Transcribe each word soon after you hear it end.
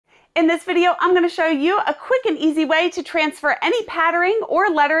In this video, I'm going to show you a quick and easy way to transfer any patterning or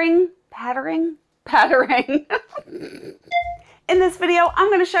lettering, patterning. In this video, I'm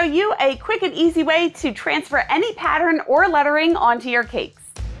going to show you a quick and easy way to transfer any pattern or lettering onto your cakes.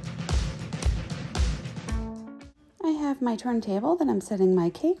 I have my turntable that I'm setting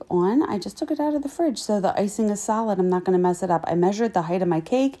my cake on. I just took it out of the fridge so the icing is solid. I'm not going to mess it up. I measured the height of my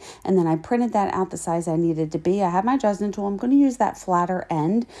cake and then I printed that out the size I needed to be. I have my Dresden tool. I'm going to use that flatter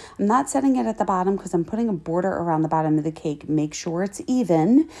end. I'm not setting it at the bottom because I'm putting a border around the bottom of the cake. Make sure it's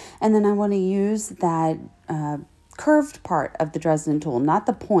even. And then I want to use that curved part of the Dresden tool, not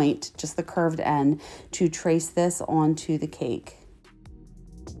the point, just the curved end, to trace this onto the cake.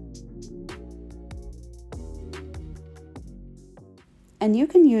 And you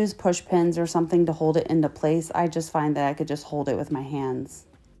can use push pins or something to hold it into place. I just find that I could just hold it with my hands.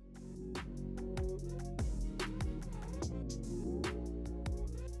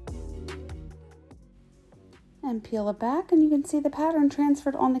 And peel it back and you can see the pattern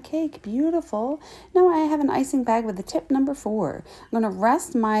transferred on the cake. Beautiful. Now I have an icing bag with the tip number 4. I'm going to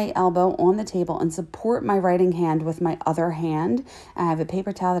rest my elbow on the table and support my writing hand with my other hand. I have a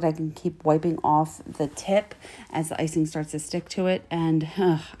paper towel that I can keep wiping off the tip as the icing starts to stick to it. And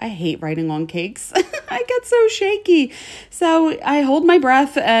I hate writing on cakes. I get so shaky. So I hold my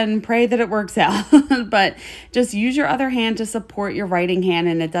breath and pray that it works out. But just use your other hand to support your writing hand,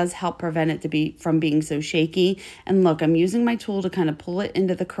 and it does help prevent it from being so shaky. And look, I'm using my tool to kind of pull it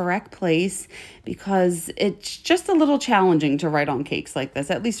into the correct place because it's just a little challenging to write on cakes like this.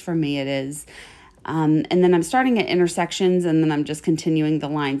 At least for me it is. And then I'm starting at intersections and then I'm just continuing the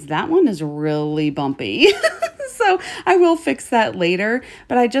lines. That one is really bumpy. So I will fix that later,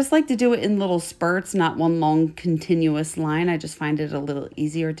 but I just like to do it in little spurts, not one long continuous line. I just find it a little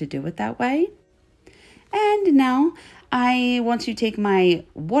easier to do it that way. And now I want to take my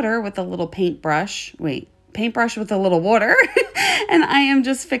water with a little paintbrush with a little water and I am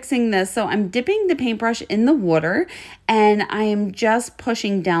just fixing this. So I'm dipping the paintbrush in the water and I am just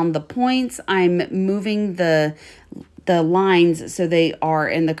pushing down the points. I'm moving the lines so they are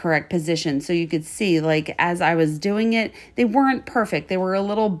in the correct position. So you could see, like, as I was doing it, they weren't perfect. They were a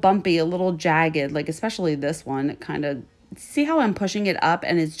little bumpy, a little jagged, like especially this one. It kind of, see how I'm pushing it up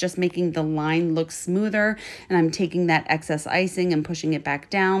and it's just making the line look smoother, and I'm taking that excess icing and pushing it back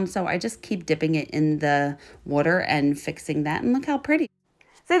down. So I just keep dipping it in the water and fixing that, and look how pretty.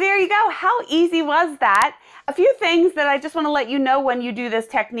 So there you go. How easy was that? A few things that I just want to let you know when you do this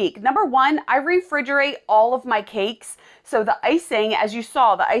technique. Number 1, I refrigerate all of my cakes. So the icing, as you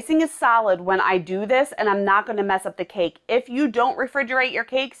saw, the icing is solid when I do this, and I'm not going to mess up the cake. If you don't refrigerate your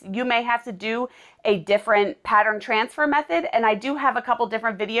cakes, you may have to do a different pattern transfer method. And I do have a couple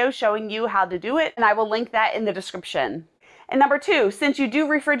different videos showing you how to do it, and I will link that in the description. And number 2, since you do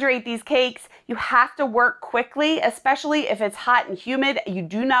refrigerate these cakes, you have to work quickly, especially if it's hot and humid. You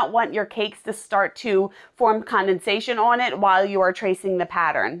do not want your cakes to start to form condensation on it while you are tracing the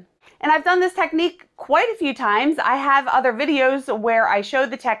pattern. And I've done this technique quite a few times. I have other videos where I show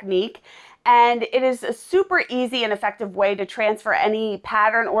the technique, and it is a super easy and effective way to transfer any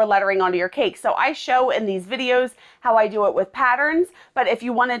pattern or lettering onto your cake. So I show in these videos how I do it with patterns, but if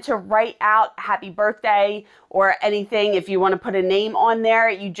you wanted to write out happy birthday or anything, if you want to put a name on there,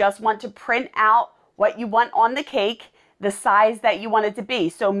 you just want to print out what you want on the cake, the size that you want it to be.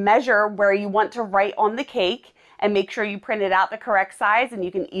 So measure where you want to write on the cake and make sure you print it out the correct size, and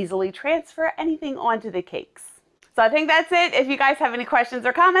you can easily transfer anything onto the cakes. So I think that's it. If you guys have any questions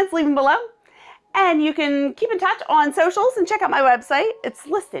or comments, leave them below. And you can keep in touch on socials and check out my website. It's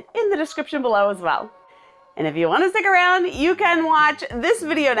listed in the description below as well. And if you want to stick around, you can watch this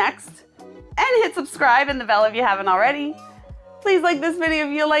video next and hit subscribe and the bell if you haven't already. Please like this video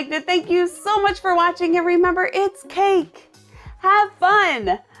if you liked it. Thank you so much for watching, and remember, it's cake. Have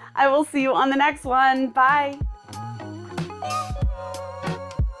fun. I will see you on the next one. Bye.